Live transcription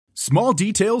Small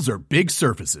details are big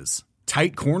surfaces.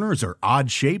 Tight corners are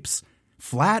odd shapes.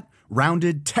 Flat,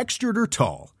 rounded, textured, or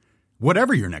tall.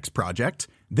 Whatever your next project,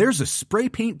 there's a spray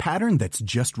paint pattern that's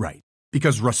just right.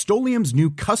 Because Rust-Oleum's new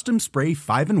Custom Spray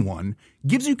 5-in-1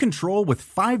 gives you control with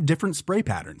 5 different spray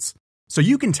patterns. So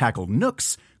you can tackle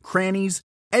nooks, crannies,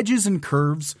 edges, and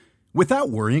curves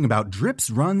without worrying about drips,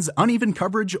 runs, uneven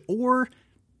coverage, or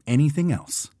anything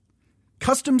else.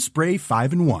 Custom Spray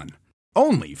 5-in-1.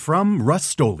 Only from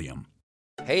Rust-Oleum.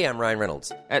 Hey, I'm Ryan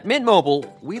Reynolds. At Mint Mobile,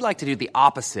 we like to do the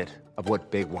opposite of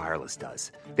what Big Wireless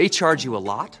does. They charge you a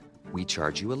lot, we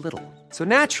charge you a little. So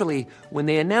naturally, when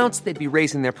they announced they'd be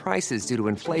raising their prices due to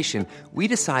inflation, we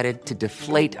decided to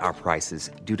deflate our prices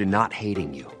due to not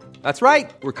hating you. That's right.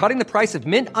 We're cutting the price of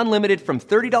Mint Unlimited from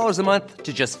 $30 a month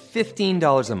to just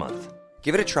 $15 a month.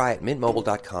 Give it a try at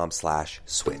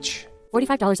mintmobile.com/switch.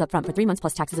 $45 up front for 3 months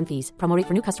plus taxes and fees. Promo rate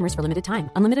for new customers for limited time.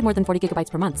 Unlimited more than 40 gigabytes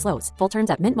per month. Slows full terms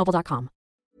at mintmobile.com.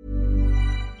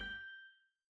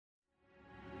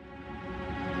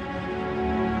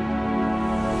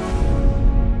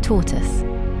 Tortoise.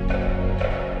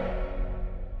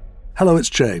 Hello, it's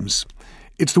James.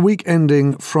 It's the week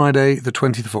ending Friday, the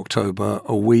 20th of October,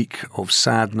 a week of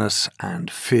sadness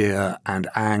and fear and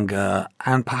anger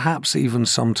and perhaps even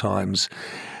sometimes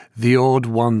the odd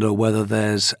wonder whether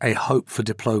there's a hope for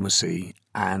diplomacy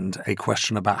and a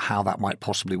question about how that might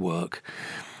possibly work.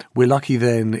 We're lucky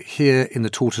then here in the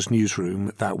Tortoise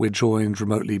newsroom that we're joined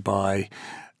remotely by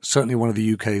certainly one of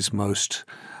the UK's most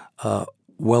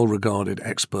well-regarded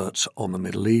experts on the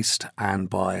Middle East and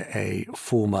by a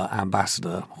former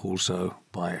ambassador, also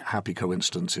by happy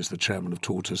coincidence is the chairman of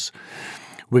Tortoise.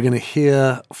 We're going to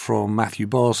hear from Matthew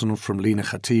Barson, from Lena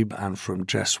Khatib and from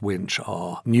Jess Winch,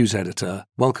 our news editor.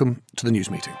 Welcome to the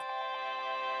news meeting.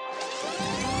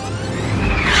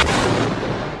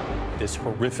 This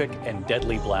horrific and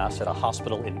deadly blast at a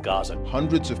hospital in Gaza.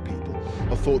 Hundreds of people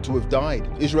are thought to have died.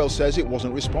 Israel says it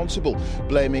wasn't responsible,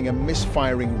 blaming a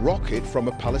misfiring rocket from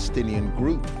a Palestinian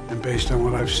group. And based on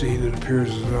what I've seen, it appears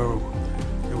as though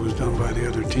it was done by the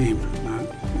other team,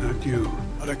 not you.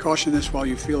 But I caution this: while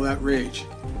you feel that rage,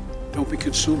 don't be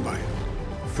consumed by it.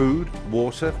 Food,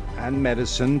 water and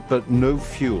medicine, but no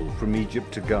fuel from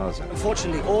Egypt to Gaza.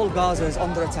 Unfortunately, all Gaza is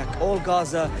under attack. All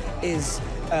Gaza is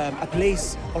a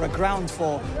place or a ground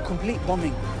for complete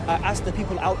bombing. Ask the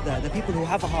people out there, the people who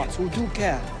have a heart, who do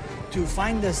care, to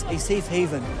find us a safe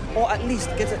haven, or at least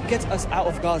get us out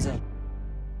of Gaza.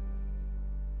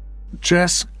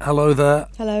 Jess, hello there.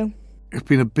 Hello. It's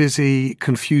been a busy,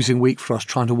 confusing week for us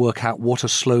trying to work out what a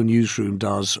slow newsroom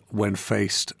does when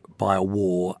faced by a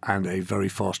war and a very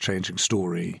fast-changing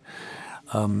story.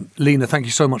 Lena, thank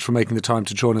you so much for making the time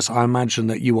to join us. I imagine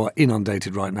that you are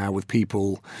inundated right now with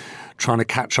people trying to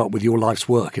catch up with your life's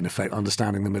work, in effect,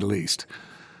 understanding the Middle East.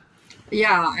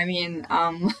 Yeah, I mean,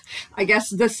 I guess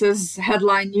this is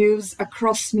headline news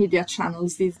across media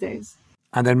channels these days.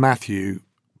 And then Matthew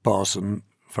Barson,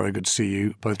 very good to see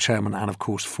you, both chairman and, of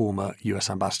course, former US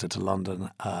ambassador to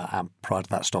London and prior to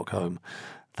that Stockholm.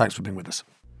 Thanks for being with us.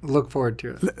 Look forward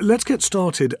to it. Let's get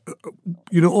started.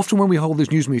 You know, often when we hold these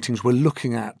news meetings, we're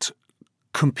looking at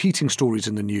competing stories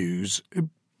in the news.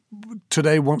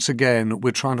 Today, once again,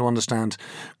 we're trying to understand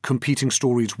competing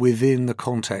stories within the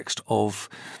context of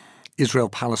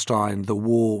Israel-Palestine, the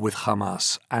war with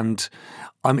Hamas. And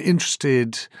I'm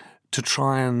interested to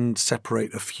try and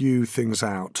separate a few things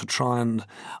out, to try and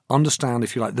understand,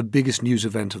 if you like, the biggest news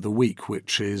event of the week,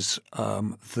 which is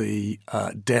the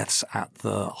deaths at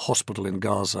the hospital in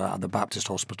Gaza, at the Baptist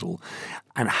hospital,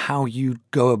 and how you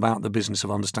go about the business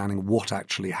of understanding what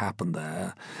actually happened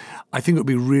there. I think it would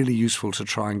be really useful to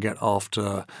try and get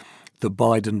after the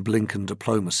Biden-Blinken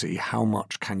diplomacy. How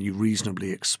much can you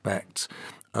reasonably expect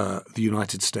the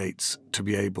United States to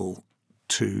be able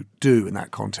to do in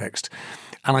that context?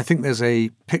 And I think there's a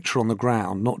picture on the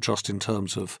ground, not just in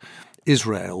terms of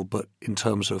Israel, but in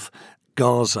terms of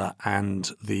Gaza and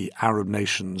the Arab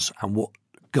nations and what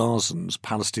Gazans,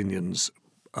 Palestinians,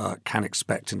 can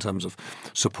expect in terms of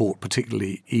support,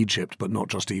 particularly Egypt, but not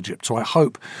just Egypt. So I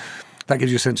hope that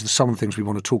gives you a sense of some of the things we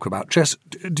want to talk about. Jess,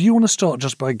 do you want to start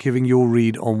just by giving your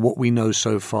read on what we know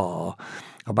so far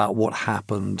about what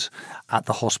happened at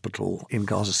the hospital in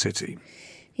Gaza City?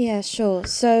 Yeah, sure.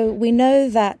 So we know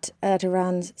that at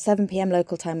around 7 p.m.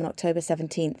 local time on October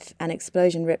 17th, an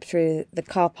explosion ripped through the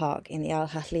car park in the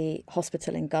Al-Ahli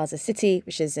hospital in Gaza City,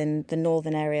 which is in the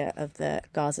northern area of the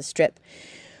Gaza Strip.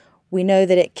 We know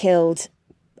that it killed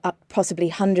possibly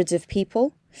hundreds of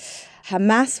people.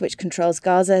 Hamas, which controls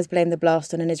Gaza, has blamed the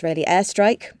blast on an Israeli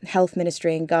airstrike. Health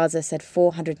Ministry in Gaza said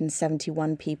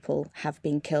 471 people have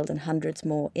been killed and hundreds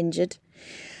more injured.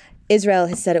 Israel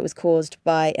has said it was caused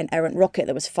by an errant rocket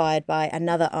that was fired by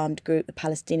another armed group, the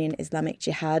Palestinian Islamic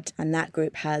Jihad, and that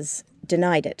group has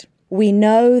denied it. We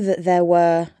know that there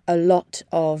were a lot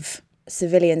of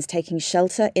civilians taking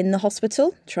shelter in the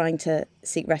hospital, trying to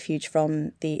seek refuge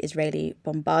from the Israeli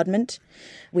bombardment.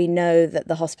 We know that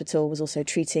the hospital was also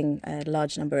treating a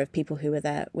large number of people who were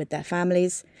there with their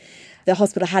families. The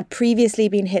hospital had previously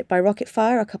been hit by rocket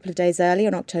fire a couple of days earlier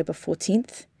on October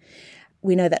 14th.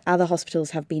 We know that other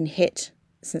hospitals have been hit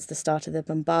since the start of the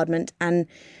bombardment. And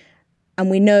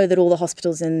we know that all the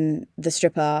hospitals in the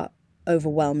Strip are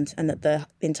overwhelmed and that the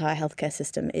entire healthcare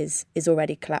system is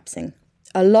already collapsing.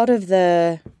 A lot of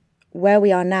where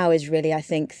we are now is really, I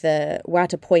think, we're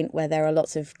at a point where there are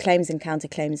lots of claims and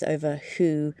counterclaims over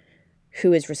who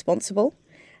is responsible.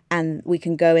 And we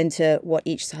can go into what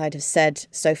each side has said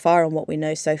so far and what we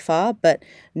know so far, but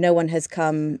no one has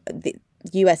come... The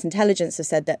US intelligence has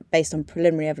said that based on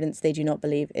preliminary evidence, they do not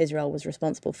believe Israel was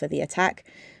responsible for the attack.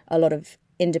 A lot of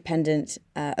independent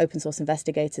open source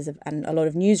investigators and a lot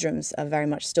of newsrooms are very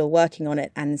much still working on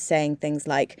it and saying things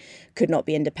like could not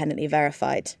be independently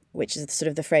verified, which is sort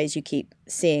of the phrase you keep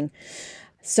seeing.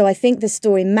 So I think this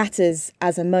story matters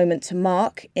as a moment to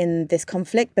mark in this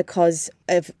conflict because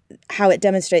of how it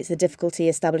demonstrates the difficulty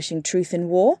establishing truth in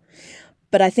war.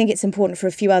 But I think it's important for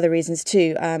a few other reasons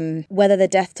too. Whether the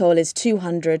death toll is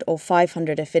 200 or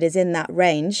 500, if it is in that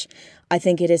range, I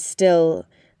think it is still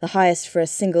the highest for a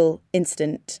single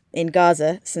incident in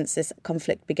Gaza since this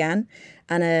conflict began.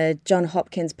 And a Johns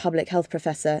Hopkins public health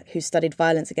professor who studied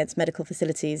violence against medical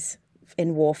facilities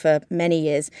in war for many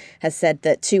years has said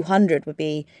that 200 would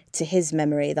be, to his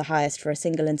memory, the highest for a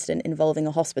single incident involving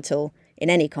a hospital in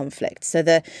any conflict. So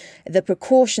the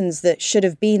precautions that should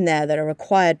have been there that are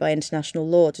required by international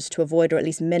law just to avoid or at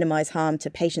least minimize harm to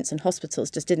patients and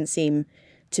hospitals just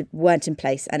weren't in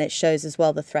place. And it shows as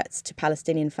well the threats to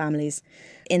Palestinian families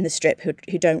in the Strip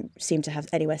who don't seem to have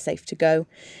anywhere safe to go.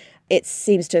 It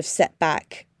seems to have set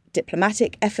back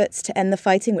diplomatic efforts to end the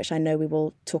fighting, which I know we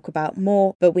will talk about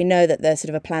more. But we know that there's sort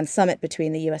of a planned summit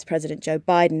between the US President Joe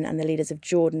Biden and the leaders of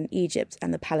Jordan, Egypt,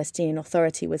 and the Palestinian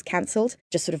Authority was cancelled,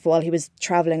 just sort of while he was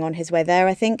travelling on his way there,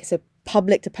 I think. So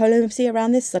public diplomacy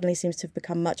around this suddenly seems to have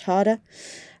become much harder.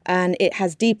 And it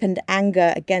has deepened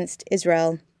anger against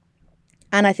Israel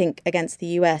and I think against the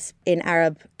US in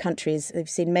Arab countries. We've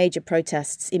seen major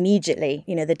protests immediately,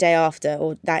 the day after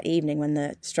or that evening when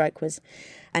the strike was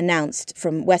announced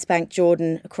from West Bank,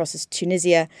 Jordan, across to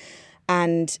Tunisia,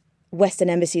 and Western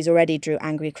embassies already drew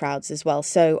angry crowds as well.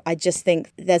 So I just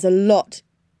think there's a lot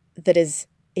that is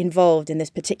involved in this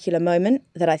particular moment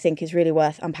that I think is really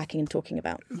worth unpacking and talking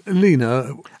about.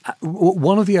 Lena,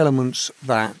 one of the elements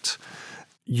that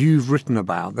you've written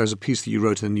about, there's a piece that you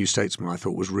wrote in the New Statesman I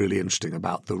thought was really interesting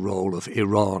about the role of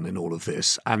Iran in all of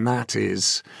this, and that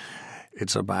is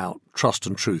it's about trust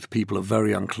and truth. People are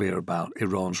very unclear about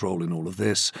Iran's role in all of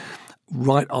this.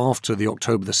 Right after the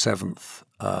October the 7th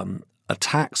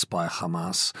attacks by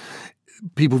Hamas,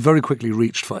 people very quickly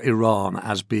reached for Iran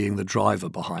as being the driver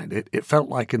behind it. It felt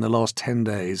like in the last 10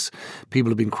 days, people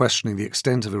have been questioning the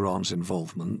extent of Iran's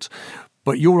involvement.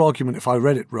 But your argument, if I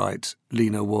read it right,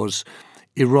 Lena, was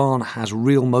Iran has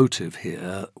real motive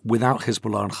here. Without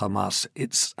Hezbollah and Hamas,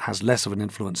 it has less of an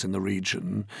influence in the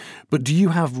region. But do you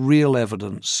have real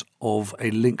evidence of a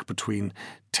link between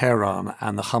Tehran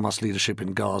and the Hamas leadership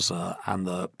in Gaza and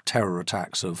the terror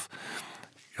attacks of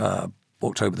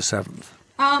October the 7th?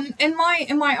 In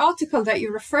my article that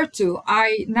you referred to,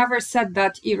 I never said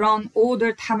that Iran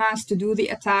ordered Hamas to do the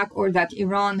attack or that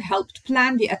Iran helped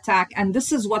plan the attack. And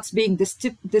this is what's being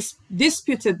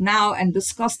disputed now and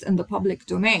discussed in the public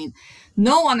domain.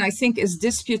 No one, I think, is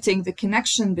disputing the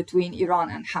connection between Iran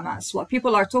and Hamas. What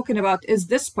people are talking about is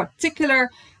this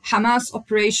particular Hamas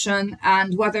operation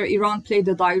and whether Iran played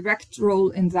a direct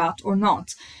role in that or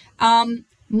not.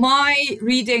 My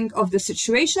reading of the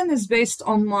situation is based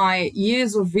on my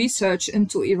years of research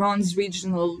into Iran's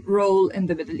regional role in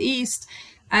the Middle East.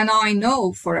 And I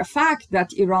know for a fact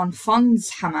that Iran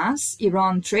funds Hamas,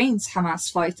 Iran trains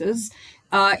Hamas fighters,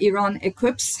 Iran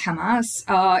equips Hamas,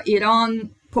 Iran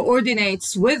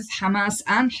coordinates with Hamas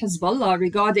and Hezbollah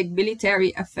regarding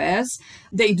military affairs.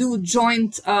 They do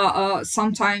joint,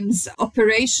 sometimes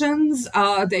operations.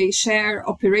 They share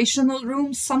operational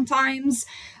rooms sometimes.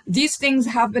 These things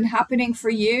have been happening for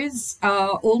years,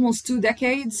 almost 2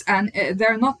 decades, and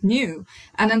they're not new.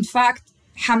 And in fact,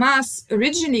 Hamas,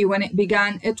 originally when it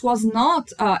began, it was not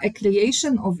a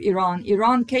creation of Iran.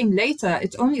 Iran came later.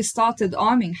 It only started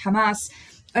arming Hamas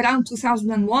around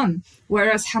 2001,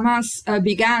 whereas Hamas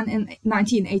began in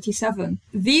 1987.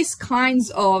 These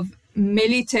kinds of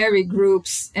military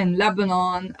groups in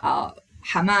Lebanon,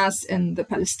 Hamas in the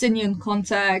Palestinian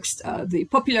context, the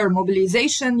popular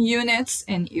mobilization units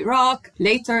in Iraq,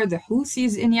 later the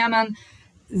Houthis in Yemen.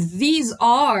 These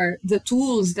are the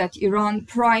tools that Iran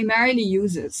primarily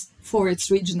uses for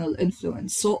its regional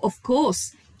influence. So, of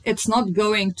course, it's not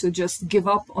going to just give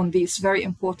up on these very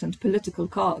important political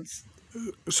cards.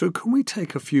 So can we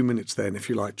take a few minutes then, if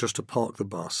you like, just to park the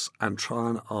bus and try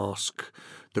and ask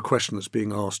the question that's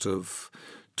being asked of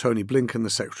Tony Blinken, the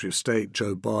Secretary of State,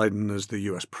 Joe Biden as the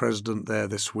US President there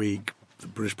this week, the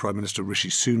British Prime Minister Rishi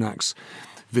Sunak's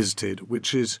visited,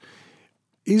 which is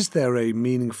there a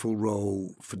meaningful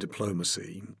role for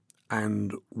diplomacy,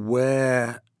 and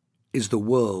where is the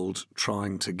world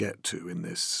trying to get to in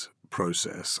this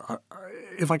process?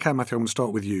 If I can, Matthew, I'm going to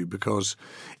start with you, because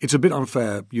it's a bit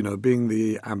unfair, being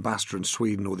the ambassador in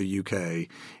Sweden or the UK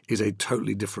is a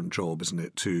totally different job, isn't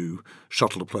it, to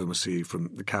shuttle diplomacy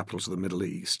from the capitals of the Middle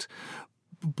East.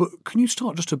 But can you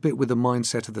start just a bit with the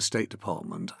mindset of the State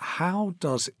Department? How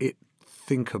does it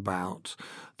think about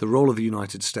the role of the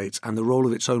United States and the role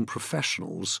of its own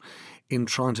professionals in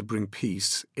trying to bring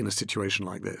peace in a situation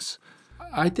like this?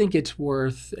 I think it's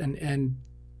worth and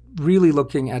really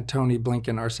looking at Tony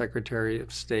Blinken, our Secretary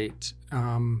of State,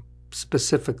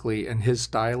 specifically and his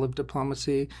style of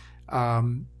diplomacy,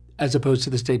 as opposed to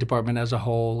the State Department as a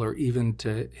whole, or even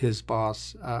to his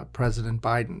boss, President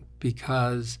Biden,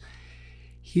 because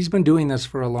he's been doing this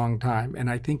for a long time. And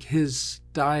I think his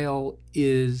style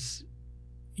is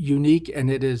unique, and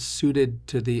it is suited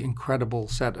to the incredible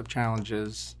set of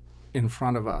challenges in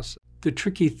front of us. The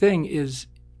tricky thing is,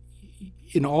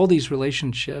 in all these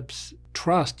relationships,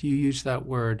 trust, you use that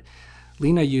word,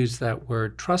 Lena used that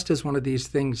word. Trust is one of these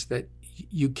things that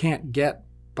you can't get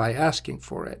by asking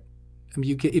for it. I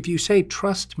mean, if you say,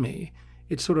 trust me,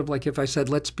 it's sort of like if I said,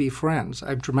 let's be friends.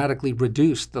 I've dramatically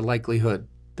reduced the likelihood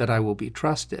that I will be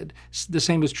trusted. The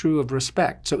same is true of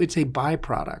respect. So it's a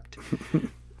byproduct.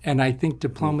 And I think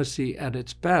diplomacy at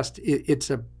its best,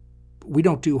 we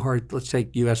don't do hard, let's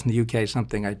take U.S. and the U.K.,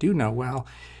 something I do know well.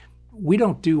 We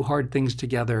don't do hard things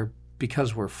together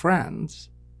because we're friends.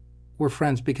 We're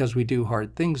friends because we do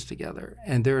hard things together.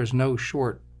 And there is no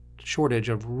shortage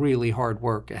of really hard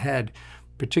work ahead,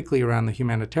 particularly around the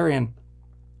humanitarian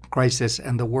crisis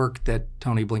and the work that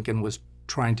Tony Blinken is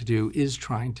trying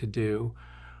to do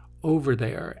over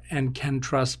there. And can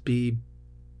trust be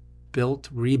built,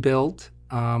 rebuilt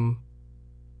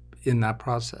in that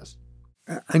process?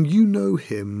 And you know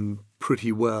him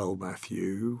pretty well,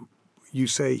 Matthew. You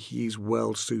say he's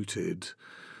well suited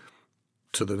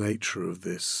to the nature of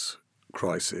this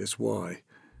crisis. Why?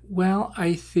 Well,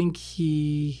 I think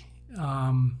he,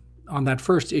 on that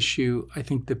first issue, I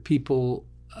think the people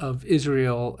of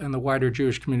Israel and the wider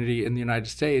Jewish community in the United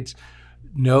States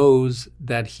knows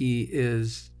that he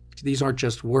is, these aren't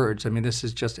just words. I mean, this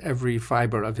is just every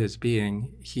fiber of his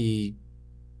being. He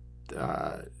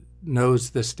knows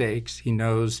the stakes. He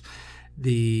knows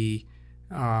the...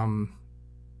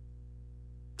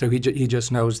 So he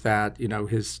just knows that,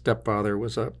 his stepfather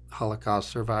was a Holocaust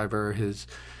survivor. His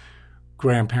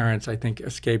grandparents, I think,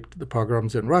 escaped the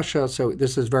pogroms in Russia. So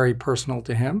this is very personal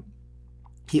to him.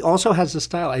 He also has a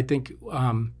style. I think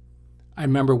I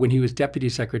remember when he was Deputy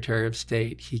Secretary of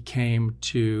State, he came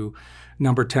to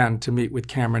Number 10 to meet with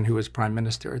Cameron, who was Prime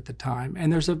Minister at the time.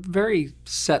 And there's a very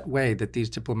set way that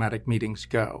these diplomatic meetings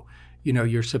go.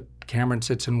 Cameron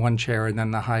sits in one chair, and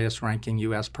then the highest-ranking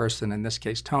U.S. person, in this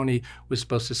case Tony, was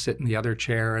supposed to sit in the other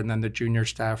chair, and then the junior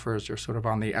staffers are sort of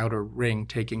on the outer ring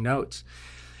taking notes.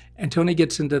 And Tony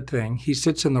gets into the thing. He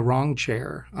sits in the wrong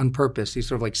chair on purpose. He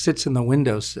sort of like sits in the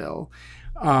windowsill.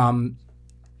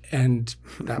 And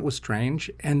that was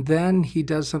strange. And then he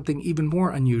does something even more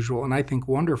unusual, and I think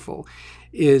wonderful,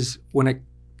 is when it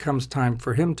comes time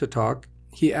for him to talk,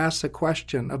 he asks a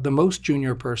question of the most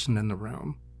junior person in the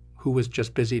room, who was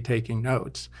just busy taking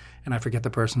notes, and I forget the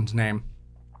person's name.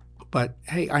 But,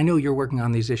 hey, I know you're working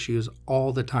on these issues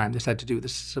all the time. This had to do with the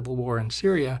civil war in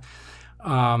Syria.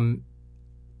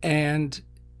 And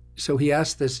so he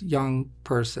asked this young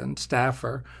person,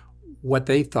 staffer, what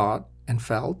they thought and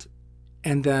felt,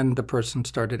 and then the person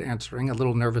started answering a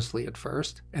little nervously at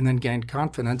first, and then gained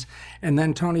confidence. And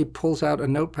then Tony pulls out a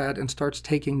notepad and starts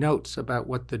taking notes about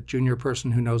what the junior person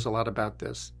who knows a lot about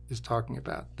this is talking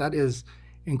about. That is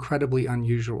incredibly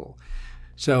unusual.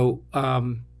 So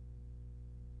I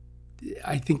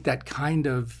think that kind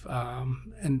of,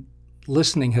 and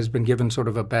listening has been given sort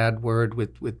of a bad word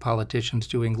with politicians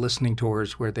doing listening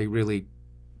tours where they really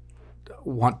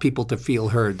want people to feel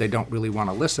heard. They don't really want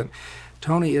to listen.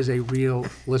 Tony is a real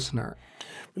listener.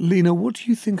 Lena, what do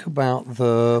you think about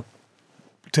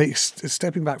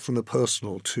stepping back from the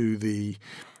personal to the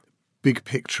big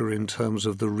picture in terms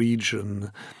of the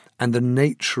region and the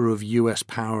nature of US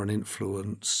power and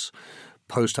influence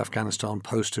post-Afghanistan,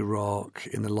 post-Iraq,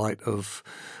 in the light of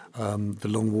the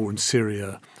long war in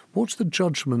Syria. What's the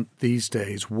judgment these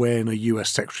days when a US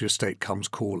Secretary of State comes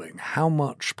calling? How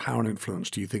much power and influence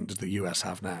do you think does the US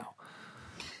have now?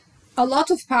 A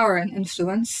lot of power and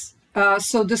influence.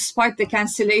 So despite the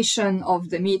cancellation of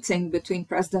the meeting between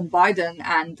President Biden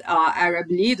and Arab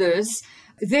leaders,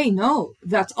 they know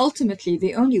that ultimately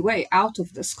the only way out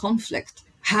of this conflict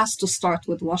has to start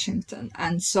with Washington.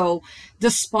 And so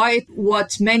despite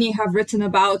what many have written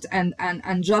about and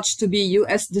judged to be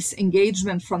US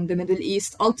disengagement from the Middle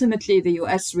East, ultimately the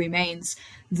US remains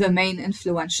the main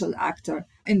influential actor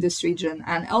in this region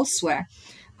and elsewhere.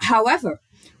 However,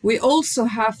 we also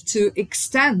have to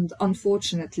extend,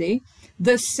 unfortunately,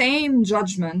 the same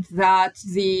judgment that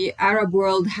the Arab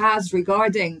world has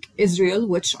regarding Israel,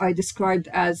 which I described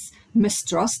as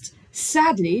mistrust,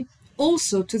 sadly,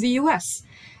 also to the US.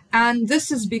 And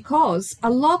this is because a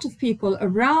lot of people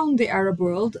around the Arab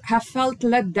world have felt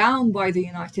let down by the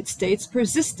United States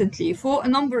persistently for a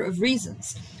number of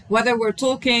reasons. Whether we're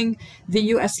talking the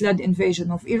US-led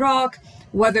invasion of Iraq,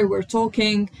 whether we're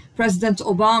talking President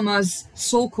Obama's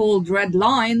so-called red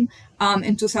line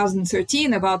in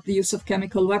 2013 about the use of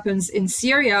chemical weapons in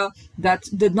Syria that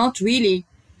did not really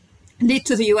lead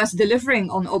to the US delivering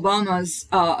on Obama's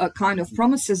kind of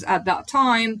promises at that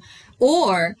time,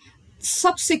 or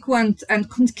subsequent and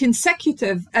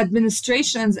consecutive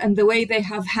administrations and the way they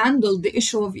have handled the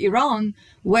issue of Iran,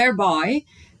 whereby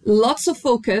lots of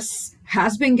focus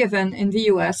has been given in the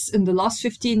US in the last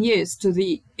 15 years to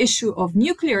the issue of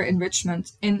nuclear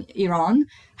enrichment in Iran.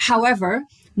 However,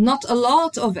 not a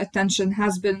lot of attention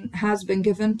has been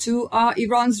given to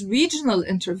Iran's regional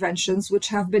interventions, which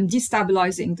have been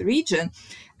destabilizing the region.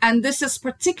 And this is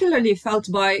particularly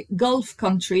felt by Gulf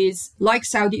countries like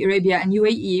Saudi Arabia and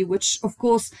UAE, which, of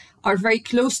course, are very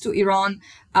close to Iran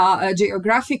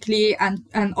geographically and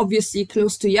obviously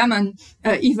close to Yemen,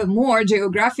 even more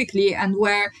geographically, and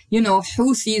where,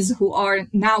 Houthis, who are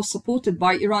now supported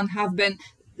by Iran, have been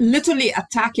literally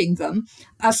attacking them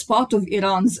as part of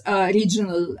Iran's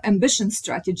regional ambition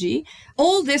strategy.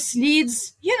 All this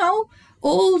leads,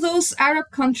 all those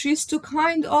Arab countries to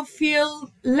kind of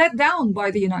feel let down by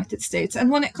the United States.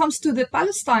 And when it comes to the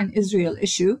Palestine-Israel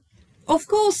issue, of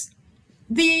course,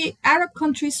 the Arab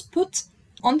countries put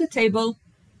on the table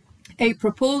a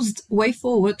proposed way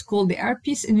forward called the Arab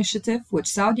Peace Initiative, which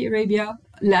Saudi Arabia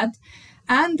led.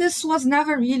 And this was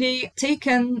never really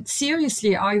taken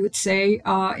seriously, I would say,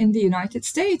 in the United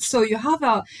States. So you have,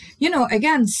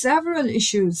 again, several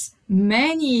issues,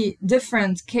 many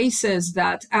different cases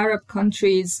that Arab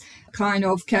countries kind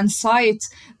of can cite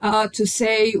to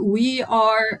say we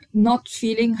are not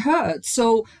feeling heard.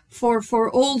 So for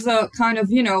all the kind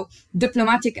of,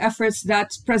 diplomatic efforts that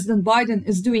President Biden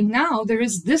is doing now, there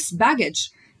is this baggage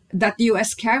that the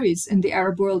US carries in the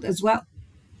Arab world as well.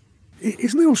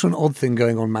 Isn't there also an odd thing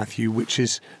going on, Matthew, which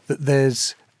is that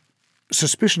there's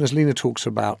suspicion, as Lena talks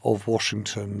about, of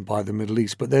Washington by the Middle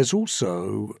East, but there's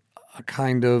also a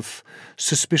kind of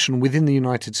suspicion within the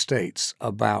United States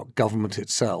about government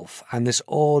itself, and this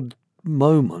odd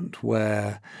moment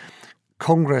where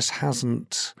Congress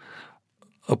hasn't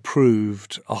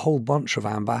approved a whole bunch of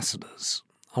ambassadors,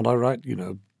 and I write,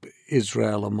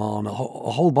 Israel, Oman, a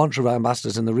whole bunch of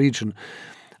ambassadors in the region.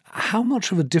 How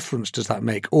much of a difference does that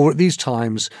make? Or at these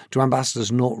times, do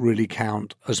ambassadors not really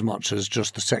count as much as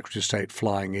just the Secretary of State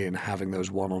flying in, having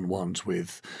those one-on-ones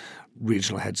with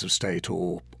regional heads of state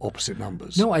or opposite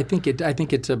numbers? No, I think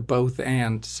it's a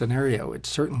both-and scenario. It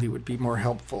certainly would be more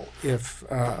helpful if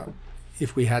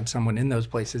we had someone in those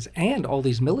places, and all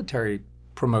these military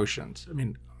promotions. I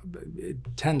mean,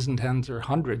 tens and tens or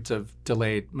hundreds of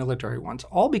delayed military ones,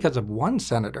 all because of one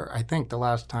senator. I think the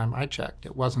last time I checked,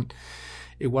 it wasn't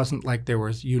like there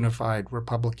was unified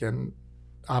Republican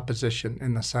opposition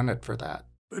in the Senate for that.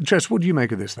 Jess, what do you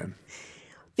make of this then?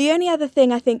 The only other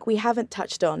thing I think we haven't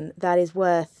touched on that is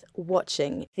worth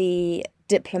watching, the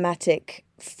diplomatic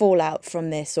fallout from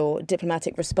this or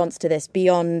diplomatic response to this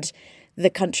beyond the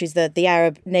countries, the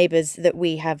Arab neighbours that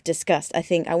we have discussed.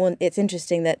 It's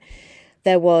interesting that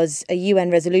there was a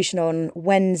UN resolution on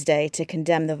Wednesday to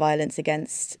condemn the violence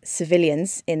against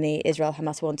civilians in the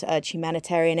Israel-Hamas war, to urge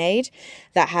humanitarian aid.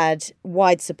 That had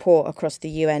wide support across the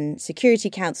UN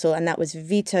Security Council, and that was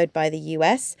vetoed by the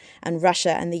US, and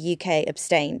Russia and the UK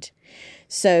abstained.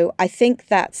 So I think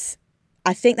that's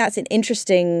an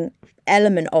interesting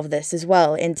element of this as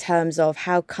well, in terms of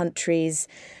how countries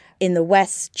in the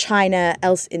West, China,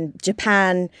 else in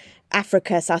Japan,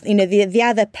 Africa, South, the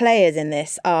other players in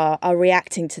this are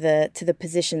reacting to the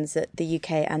positions that the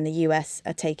UK and the US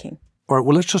are taking. All right,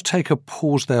 well, let's just take a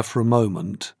pause there for a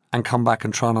moment and come back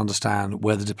and try and understand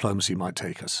where the diplomacy might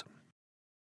take us.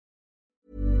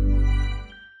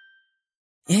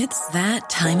 It's that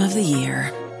time of the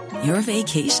year. Your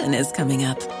vacation is coming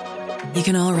up. You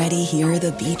can already hear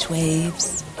the beach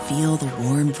waves, feel the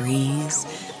warm breeze,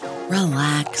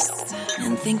 relax,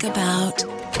 and think about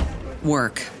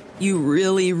work. You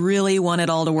really, really want it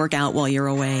all to work out while you're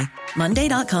away.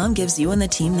 Monday.com gives you and the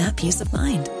team that peace of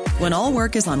mind. When all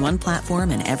work is on one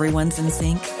platform and everyone's in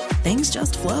sync, things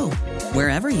just flow.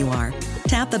 Wherever you are,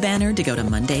 tap the banner to go to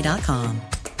Monday.com.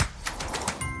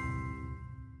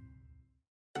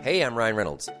 Hey, I'm Ryan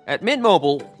Reynolds. At Mint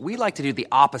Mobile, we like to do the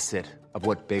opposite of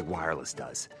what Big Wireless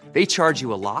does. They charge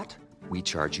you a lot, we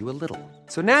charge you a little.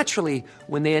 So naturally,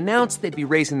 when they announced they'd be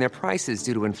raising their prices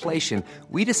due to inflation,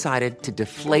 we decided to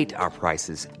deflate our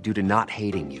prices due to not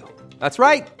hating you. That's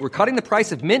right. We're cutting the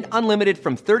price of Mint Unlimited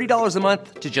from $30 a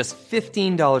month to just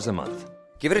 $15 a month.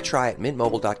 Give it a try at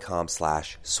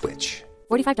mintmobile.com/switch.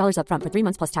 $45 up front for 3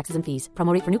 months plus taxes and fees.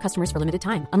 Promo rate for new customers for limited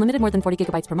time. Unlimited more than 40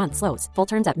 gigabytes per month. Slows full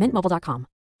terms at mintmobile.com.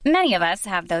 Many of us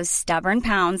have those stubborn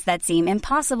pounds that seem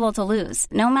impossible to lose,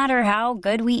 no matter how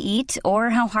good we eat or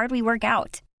how hard we work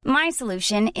out. My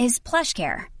solution is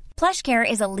PlushCare. PlushCare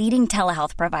is a leading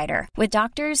telehealth provider with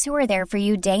doctors who are there for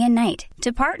you day and night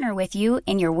to partner with you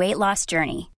in your weight loss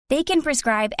journey. They can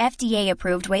prescribe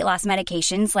FDA-approved weight loss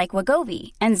medications like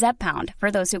Wegovy and Zepbound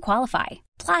for those who qualify.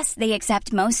 Plus, they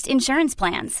accept most insurance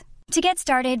plans. To get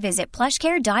started, visit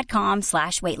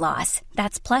plushcare.com/weightloss.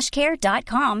 That's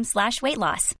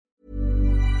plushcare.com/weightloss.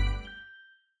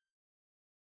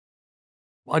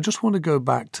 I just want to go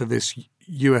back to this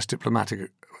US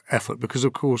diplomatic effort because,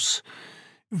 of course,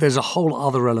 there's a whole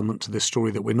other element to this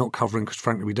story that we're not covering because,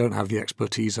 frankly, we don't have the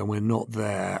expertise and we're not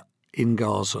there in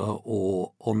Gaza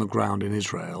or on the ground in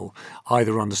Israel,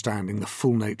 either understanding the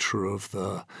full nature of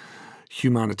the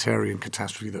humanitarian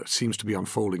catastrophe that seems to be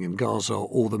unfolding in Gaza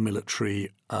or the military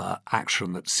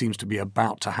action that seems to be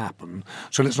about to happen.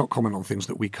 So let's not comment on things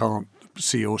that we can't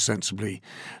see or sensibly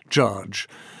judge.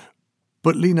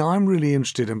 But Lena, I'm really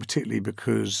interested, and particularly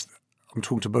because I'm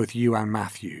talking to both you and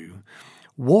Matthew,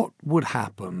 what would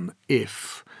happen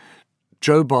if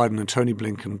Joe Biden and Tony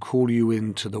Blinken call you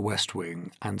into the West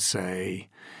Wing and say,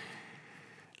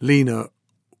 Lena,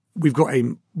 we've got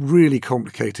a really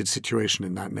complicated situation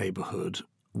in that neighborhood.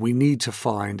 We need to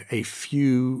find a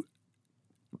few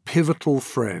pivotal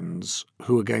friends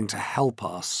who are going to help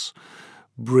us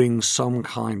bring some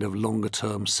kind of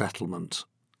longer-term settlement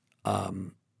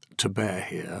to bear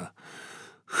here.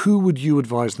 Who would you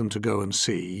advise them to go and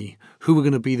see? Who are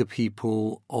going to be the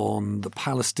people on the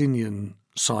Palestinian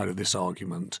side of this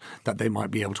argument that they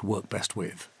might be able to work best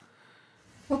with?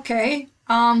 Okay.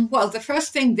 Well, the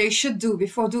first thing they should do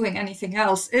before doing anything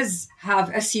else is have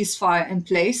a ceasefire in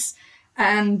place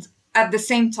and at the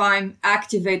same time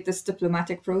activate this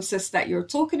diplomatic process that you're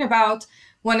talking about.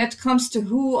 When it comes to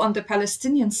who on the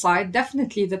Palestinian side,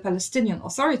 definitely the Palestinian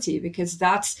Authority, because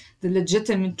that's the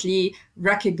legitimately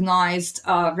recognized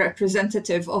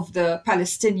representative of the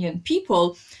Palestinian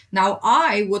people. Now,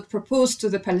 I would propose to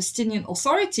the Palestinian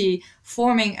Authority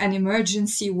forming an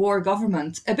emergency war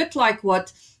government, a bit like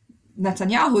what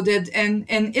Netanyahu did in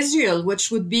Israel, which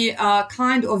would be a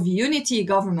kind of unity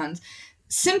government,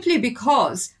 simply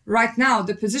because right now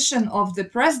the position of the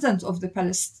president of the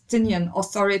Palestinian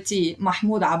Authority,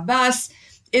 Mahmoud Abbas,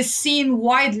 is seen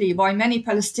widely by many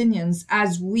Palestinians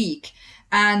as weak.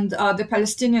 And the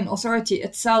Palestinian Authority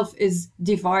itself is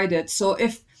divided. So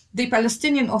if the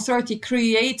Palestinian Authority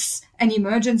creates an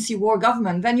emergency war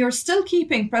government, then you're still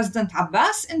keeping President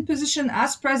Abbas in position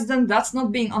as president. That's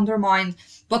not being undermined.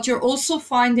 But you're also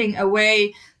finding a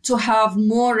way to have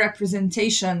more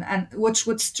representation, and which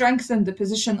would strengthen the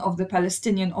position of the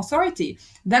Palestinian Authority.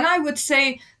 Then I would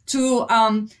say to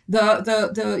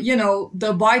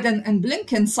the Biden and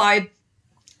Blinken side,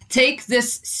 take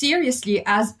this seriously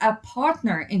as a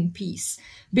partner in peace,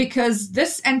 because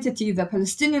this entity, the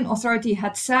Palestinian Authority,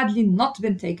 had sadly not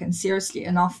been taken seriously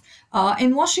enough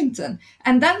in Washington.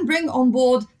 And then bring on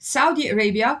board Saudi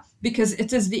Arabia, because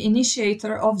it is the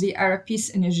initiator of the Arab Peace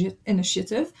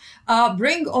Initiative.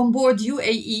 Bring on board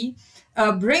UAE.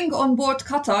 Bring on board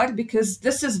Qatar, because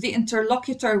this is the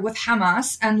interlocutor with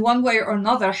Hamas. And one way or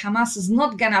another, Hamas is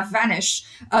not going to vanish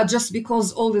just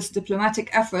because all this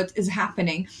diplomatic effort is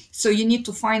happening. So you need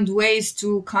to find ways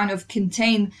to kind of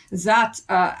contain that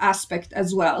aspect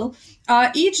as well.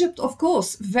 Egypt, of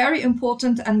course, very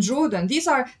important, and Jordan. These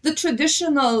are the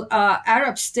traditional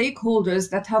Arab stakeholders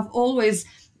that have always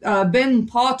been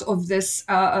part of this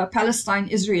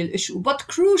Palestine-Israel issue. But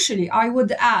crucially, I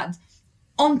would add,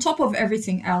 on top of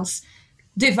everything else,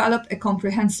 develop a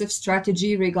comprehensive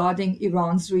strategy regarding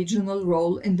Iran's regional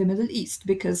role in the Middle East,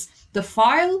 because the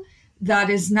file that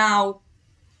is now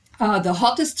the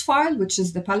hottest file, which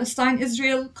is the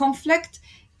Palestine-Israel conflict,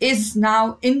 is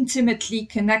now intimately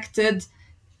connected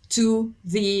to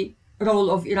the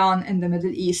role of Iran in the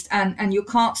Middle East, and you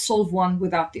can't solve one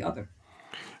without the other.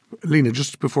 Lina,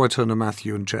 just before I turn to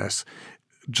Matthew and Jess,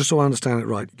 just so I understand it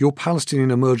right, your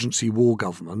Palestinian emergency war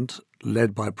government,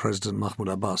 led by President Mahmoud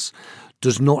Abbas,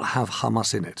 does not have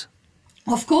Hamas in it?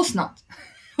 Of course not.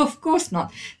 Of course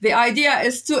not. The idea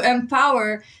is to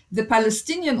empower the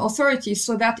Palestinian Authority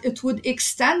so that it would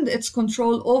extend its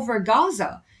control over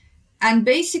Gaza. And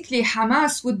basically,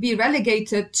 Hamas would be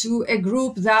relegated to a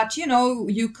group that,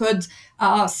 you could,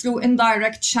 through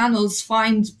indirect channels,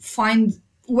 find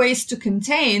ways to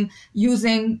contain,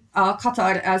 using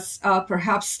Qatar as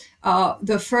perhaps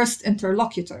the first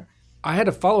interlocutor. I had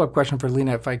a follow-up question for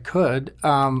Lina, if I could.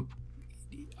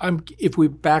 If we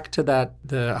back to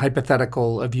the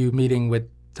hypothetical of you meeting with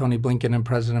Tony Blinken and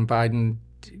President Biden,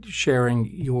 sharing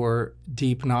your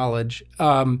deep knowledge,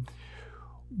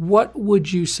 what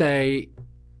would you say,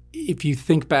 if you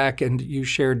think back and you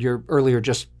shared earlier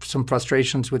just some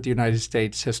frustrations with the United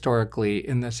States historically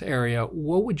in this area,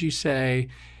 what would you say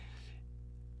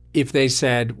if they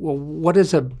said, well, what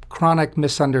is a chronic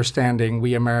misunderstanding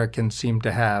we Americans seem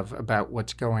to have about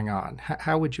what's going on?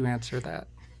 How would you answer that?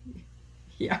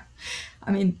 Yeah.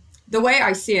 I mean, the way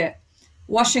I see it,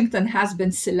 Washington has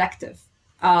been selective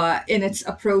in its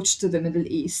approach to the Middle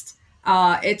East.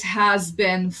 It has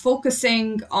been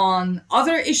focusing on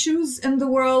other issues in the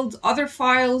world, other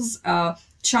files,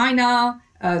 China,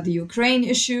 the Ukraine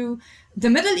issue. The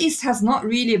Middle East has not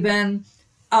really been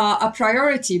a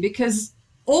priority, because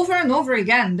over and over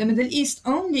again, the Middle East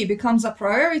only becomes a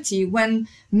priority when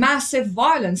massive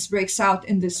violence breaks out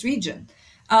in this region.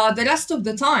 The rest of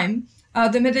the time,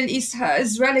 the Middle East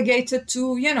is relegated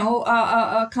to,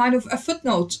 a kind of a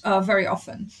footnote very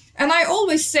often. And I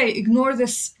always say, ignore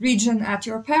this region at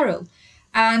your peril.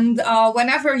 And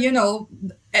whenever,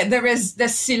 there is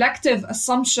this selective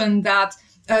assumption that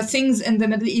things in the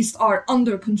Middle East are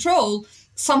under control,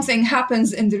 something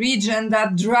happens in the region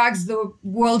that drags the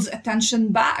world's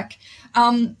attention back.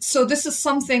 So this is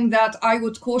something that I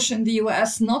would caution the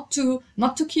US not to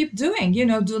keep doing.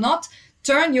 Do not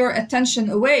turn your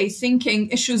attention away, thinking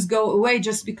issues go away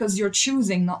just because you're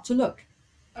choosing not to look.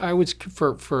 I was,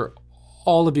 for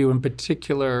all of you in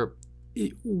particular,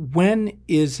 when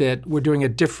is it, we're doing a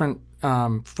different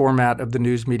format of the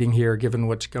news meeting here, given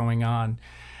what's going on.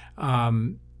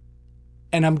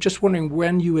 And I'm just wondering,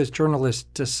 when you as journalists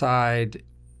decide,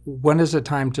 when is it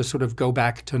time to sort of go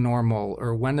back to normal,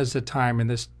 or when is it time, and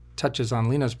this touches on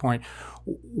Lina's point,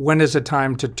 when is it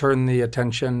time to turn the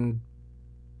attention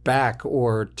back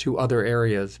or to other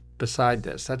areas beside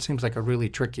this? That seems like a really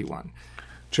tricky one.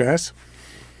 Jess?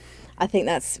 I think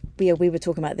that's, we were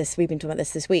talking about this, we've been talking about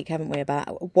this week, haven't we,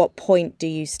 about what point do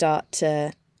you start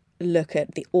to look at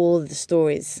all of the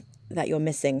stories that you're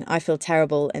missing. I feel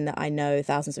terrible in that I know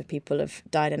thousands of people have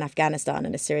died in Afghanistan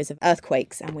in a series of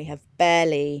earthquakes, and we have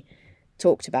barely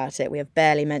talked about it. We have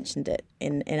barely mentioned it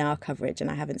in our coverage,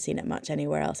 and I haven't seen it much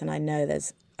anywhere else. And I know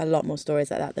there's a lot more stories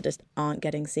like that just aren't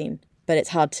getting seen. But it's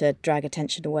hard to drag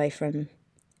attention away from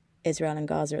Israel and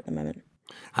Gaza at the moment.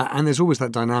 And there's always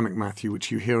that dynamic, Matthew,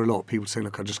 which you hear a lot. People say,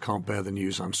 look, I just can't bear the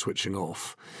news, I'm switching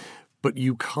off. But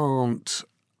you can't,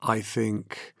 I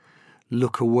think,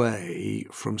 look away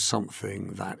from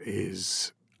something that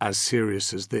is as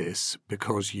serious as this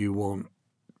because you want,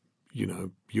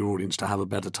 your audience to have a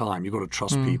better time. You've got to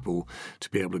trust people to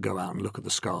be able to go out and look at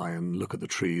the sky and look at the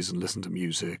trees and listen to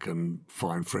music and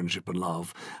find friendship and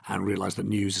love and realise that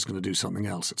news is going to do something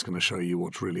else. It's going to show you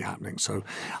what's really happening. So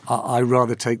I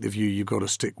rather take the view you've got to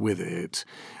stick with it.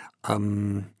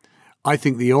 I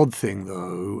think the odd thing,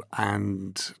 though,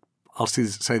 and I'll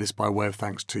say this by way of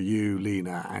thanks to you,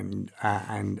 Lina,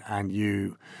 and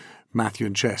you, Matthew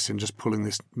and Jess, in just pulling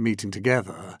this meeting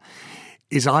together,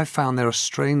 is I found there are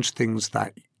strange things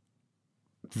that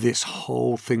this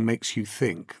whole thing makes you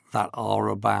think that are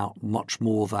about much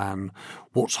more than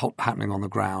what's happening on the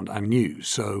ground and news.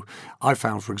 So I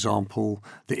found, for example,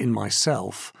 that in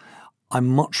myself, I'm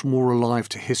much more alive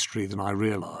to history than I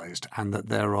realised, and that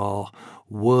there are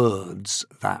words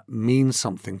that mean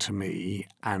something to me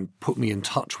and put me in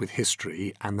touch with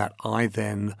history, and that I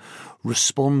then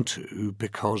respond to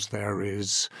because there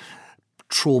is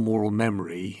trauma or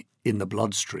memory in the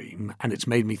bloodstream, and it's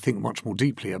made me think much more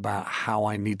deeply about how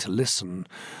I need to listen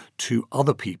to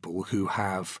other people who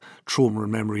have trauma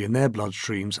and memory in their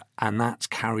bloodstreams, and that's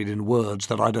carried in words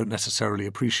that I don't necessarily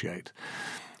appreciate.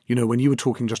 You know, when you were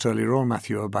talking just earlier on,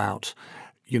 Matthew, about,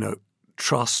 you know,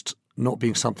 trust not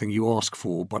being something you ask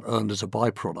for but earned as a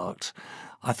byproduct,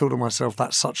 I thought to myself,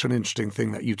 that's such an interesting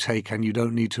thing that you take, and you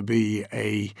don't need to be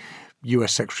a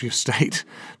US Secretary of State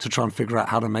to try and figure out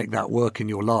how to make that work in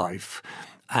your life.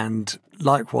 And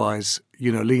likewise,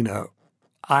 you know, Lena,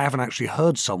 I haven't actually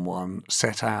heard someone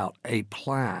set out a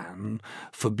plan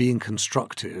for being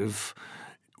constructive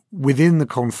within the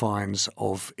confines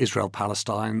of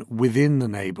Israel-Palestine, within the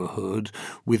neighborhood,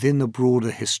 within the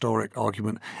broader historic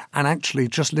argument. And actually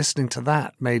just listening to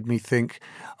that made me think,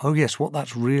 oh yes, what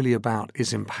that's really about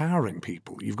is empowering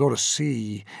people. You've got to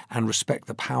see and respect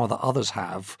the power that others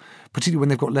have, particularly when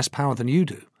they've got less power than you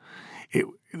do.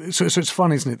 So it's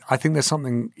fun, isn't it? I think there's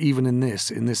something even in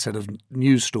this set of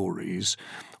news stories,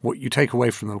 what you take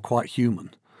away from them are quite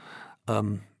human,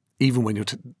 even when you're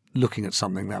looking at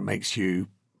something that makes you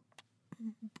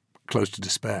close to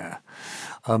despair.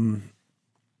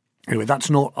 Anyway, that's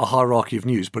not a hierarchy of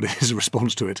news, but it is a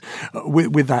response to it.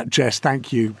 With that, Jess,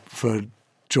 thank you for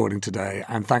joining today,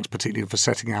 and thanks particularly for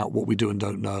setting out what we do and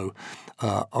don't know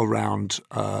around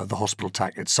the hospital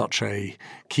attack. It's such a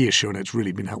key issue, and it's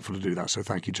really been helpful to do that. So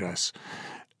thank you, Jess.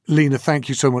 Lena, thank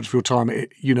you so much for your time.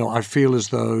 I feel as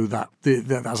though that,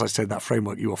 as I said, that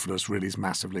framework you offered us really is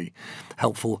massively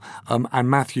helpful. And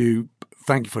Matthew,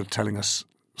 thank you for telling us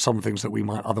some things that we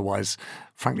might otherwise,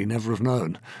 frankly, never have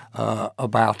known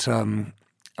about Tony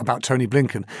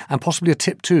Blinken, and possibly a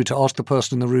tip too to ask the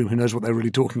person in the room who knows what they're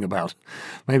really talking about.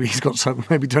 Maybe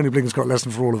Maybe Tony Blinken's got a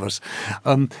lesson for all of us.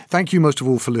 Thank you most of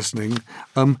all for listening.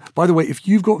 By the way, if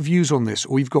you've got views on this,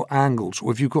 or you've got angles,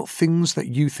 or if you've got things that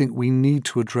you think we need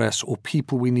to address, or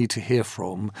people we need to hear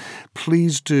from,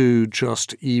 please do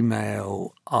just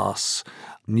email us,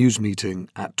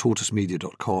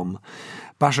 newsmeeting@tortoisemedia.com.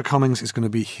 Basha Cummings is going to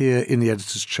be here in the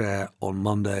editor's chair on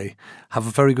Monday. Have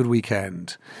a very good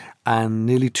weekend. And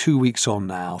nearly 2 weeks on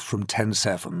now from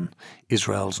 10/7,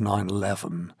 Israel's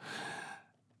 9/11,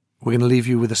 we're going to leave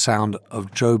you with the sound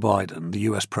of Joe Biden, the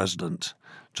US president,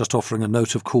 just offering a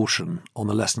note of caution on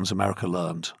the lessons America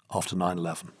learned after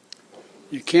 9/11.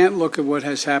 You can't look at what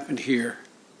has happened here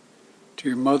to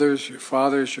your mothers, your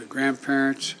fathers, your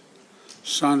grandparents,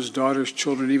 sons, daughters,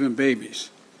 children, even babies,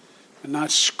 and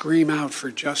not scream out for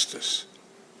justice.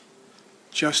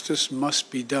 Justice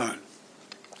must be done.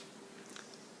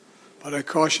 But I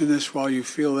caution this: while you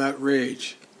feel that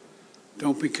rage,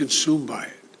 don't be consumed by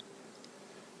it.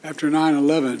 After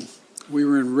 9/11, we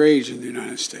were enraged in the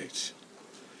United States.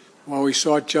 While we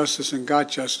sought justice and got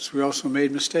justice, we also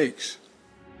made mistakes.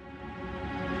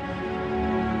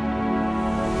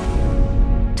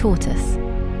 Tortoise.